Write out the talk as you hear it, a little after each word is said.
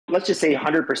let's just say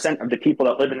 100% of the people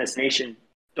that live in this nation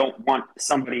don't want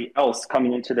somebody else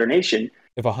coming into their nation.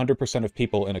 If 100% of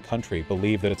people in a country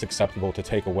believe that it's acceptable to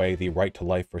take away the right to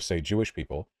life for, say, Jewish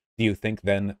people, do you think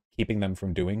then keeping them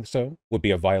from doing so would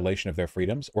be a violation of their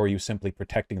freedoms, or are you simply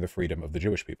protecting the freedom of the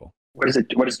Jewish people? What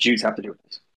does Jews have to do with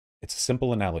this? It's a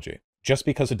simple analogy. Just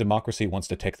because a democracy wants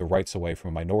to take the rights away from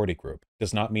a minority group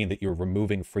does not mean that you're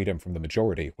removing freedom from the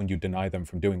majority when you deny them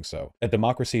from doing so. A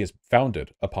democracy is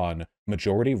founded upon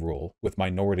majority rule with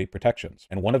minority protections,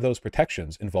 and one of those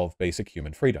protections involve basic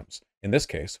human freedoms. In this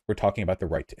case, we're talking about the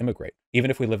right to immigrate.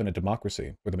 Even if we live in a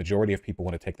democracy where the majority of people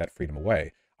want to take that freedom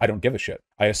away, I don't give a shit.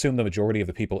 I assume the majority of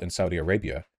the people in Saudi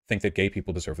Arabia think that gay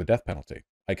people deserve the death penalty.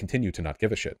 I continue to not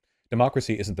give a shit.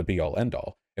 Democracy isn't the be-all,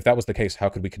 end-all. If that was the case, how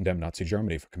could we condemn Nazi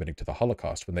Germany for committing to the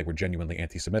Holocaust when they were genuinely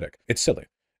anti-Semitic? It's silly.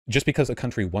 Just because a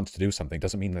country wants to do something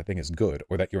doesn't mean that thing is good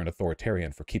or that you're an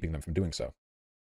authoritarian for keeping them from doing so.